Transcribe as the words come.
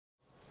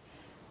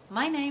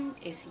My name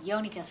is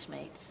Ionica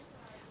Smeets.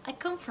 I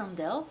come from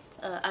Delft.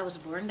 I was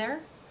born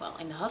there, well,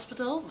 in the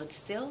hospital, but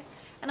still.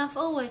 And I've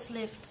always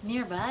lived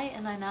nearby,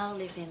 and I now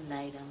live in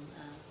Leiden,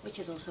 which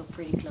is also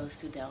pretty close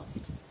to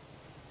Delft.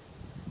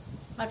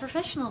 My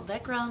professional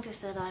background is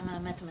that I'm a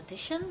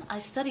mathematician. I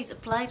studied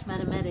applied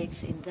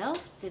mathematics in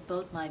Delft, did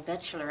both my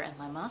bachelor and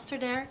my master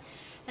there.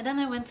 And then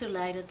I went to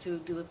Leiden to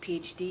do a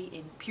PhD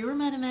in pure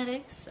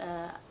mathematics.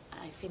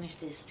 I finished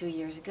this 2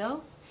 years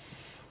ago.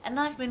 And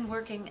I've been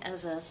working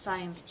as a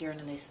science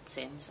journalist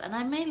since. And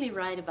I mainly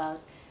write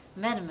about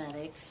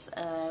mathematics,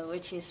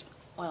 which is,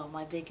 well,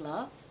 my big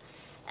love.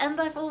 And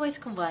I've always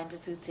combined the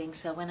two things.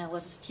 So when I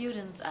was a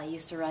student, I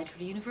used to write for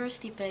the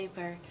university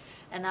paper.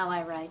 And now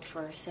I write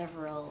for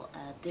several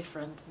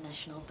different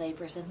national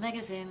papers and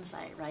magazines.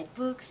 I write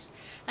books.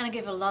 And I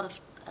give a lot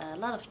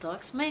of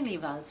talks, mainly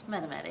about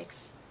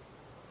mathematics.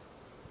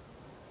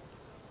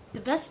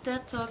 The best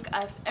TED Talk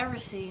I've ever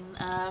seen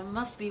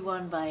must be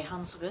one by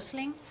Hans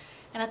Rosling.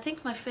 And I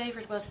think my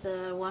favorite was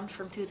the one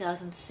from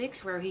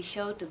 2006 where he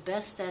showed the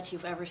best stats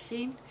you've ever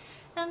seen.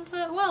 And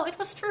well, it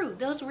was true.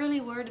 Those really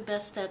were the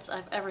best stats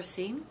I've ever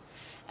seen.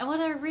 And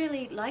what I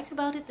really liked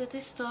about it, that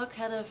this talk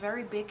had a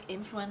very big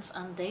influence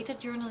on data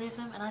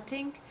journalism. And I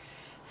think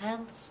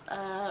Hans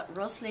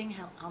Rosling,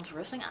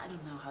 I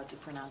don't know how to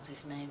pronounce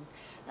his name,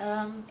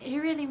 he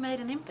really made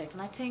an impact.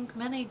 And I think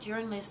many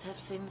journalists have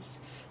since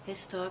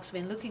his talks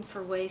been looking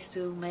for ways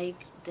to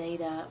make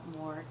data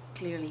more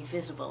clearly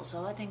visible.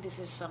 So I think this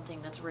is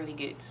something that's really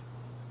good.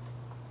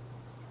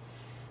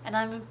 And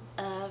I'm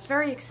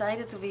very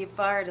excited to be a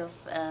part of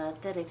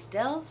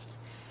TEDxDelft.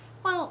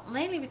 Well,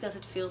 mainly because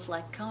it feels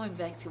like coming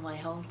back to my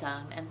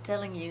hometown and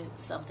telling you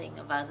something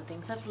about the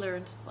things I've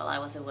learned while I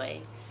was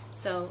away.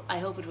 So I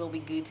hope it will be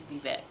good to be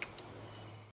back.